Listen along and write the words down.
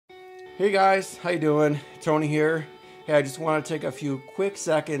Hey guys, how you doing? Tony here. Hey, I just want to take a few quick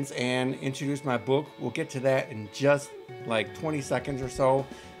seconds and introduce my book. We'll get to that in just like 20 seconds or so.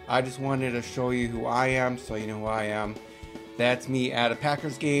 I just wanted to show you who I am so you know who I am. That's me at a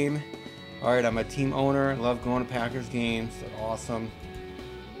Packers game. Alright, I'm a team owner. I love going to Packers games. They're awesome.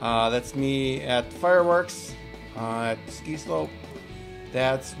 That's me at fireworks at ski slope.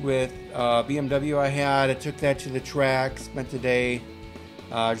 That's with BMW I had. I took that to the track, spent the day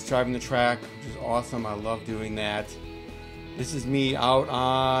just driving the track, which is awesome. I love doing that. This is me out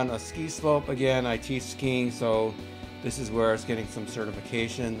on a ski slope again. I teach skiing, so this is where I was getting some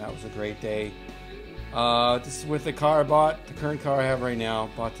certification. That was a great day. This is with the car I bought, the current car I have right now.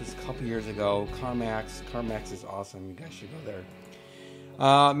 Bought this a couple years ago. CarMax. CarMax is awesome. You guys should go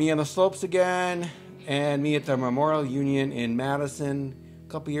there. Me on the slopes again, and me at the Memorial Union in Madison. A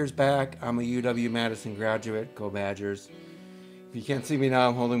couple years back, I'm a UW-Madison graduate. Go Badgers. If you can't see me now,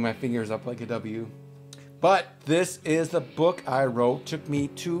 I'm holding my fingers up like a W. But this is the book I wrote. Took me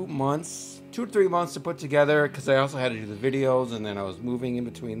 2 to 3 months to put together because I also had to do the videos and then I was moving in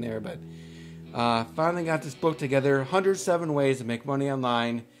between there. But finally got this book together. 107 Ways to Make Money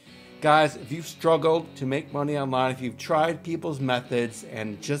Online. Guys, if you've struggled to make money online, if you've tried people's methods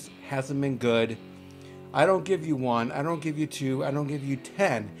and it just hasn't been good, I don't give you one, I don't give you two, I don't give you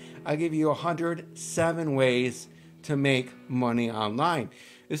 10. I give you 107 ways to make money online.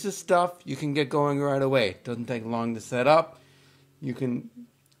 This is stuff you can get going right away. It doesn't take long to set up. You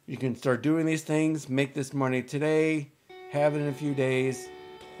can start doing these things, make this money today, have it in a few days.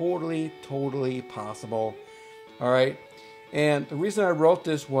 Totally possible. All right. And the reason I wrote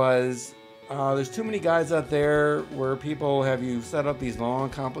this was there's too many guys out there where people have you set up these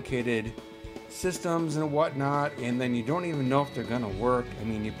long, complicated systems and whatnot, and then you don't even know if they're gonna work. I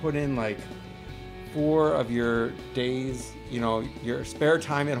mean, you put in like 4 of your days, your spare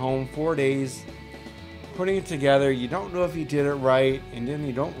time at home, 4 days, putting it together. You don't know if you did it right, and then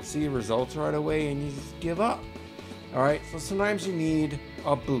you don't see results right away, and you just give up. All right, so sometimes you need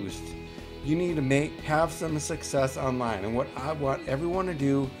a boost. You need to have some success online, and what I want everyone to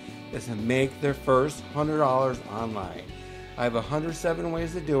do is to make their first $100 online. I have 107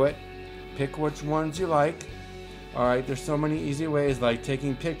 ways to do it. Pick which ones you like. All right, there's so many easy ways, like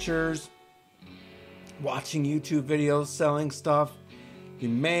taking pictures, watching YouTube videos, selling stuff you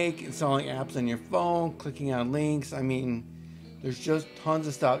make, selling apps on your phone, clicking on links. I mean, there's just tons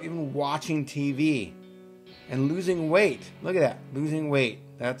of stuff. Even watching TV and losing weight. Look at that, losing weight.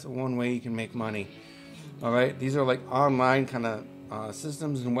 That's one way you can make money. All right, these are like online kind of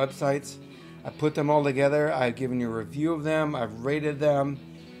systems and websites. I put them all together. I've given you a review of them. I've rated them.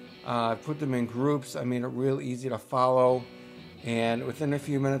 I've put them in groups. I made it real easy to follow. And within a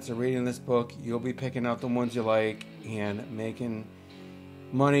few minutes of reading this book, you'll be picking out the ones you like and making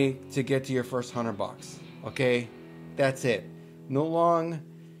money to get to your first $100. Okay? That's it. No long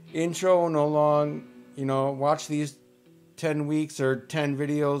intro, no long, watch these 10 weeks or 10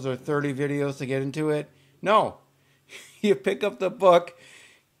 videos or 30 videos to get into it. No. You pick up the book,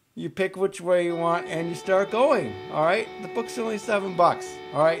 you pick which way you want, and you start going. All right? The book's only $7.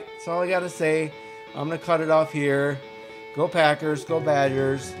 All right? That's all I got to say. I'm going to cut it off here. Go Packers, go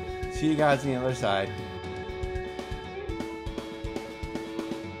Badgers. See you guys on the other side.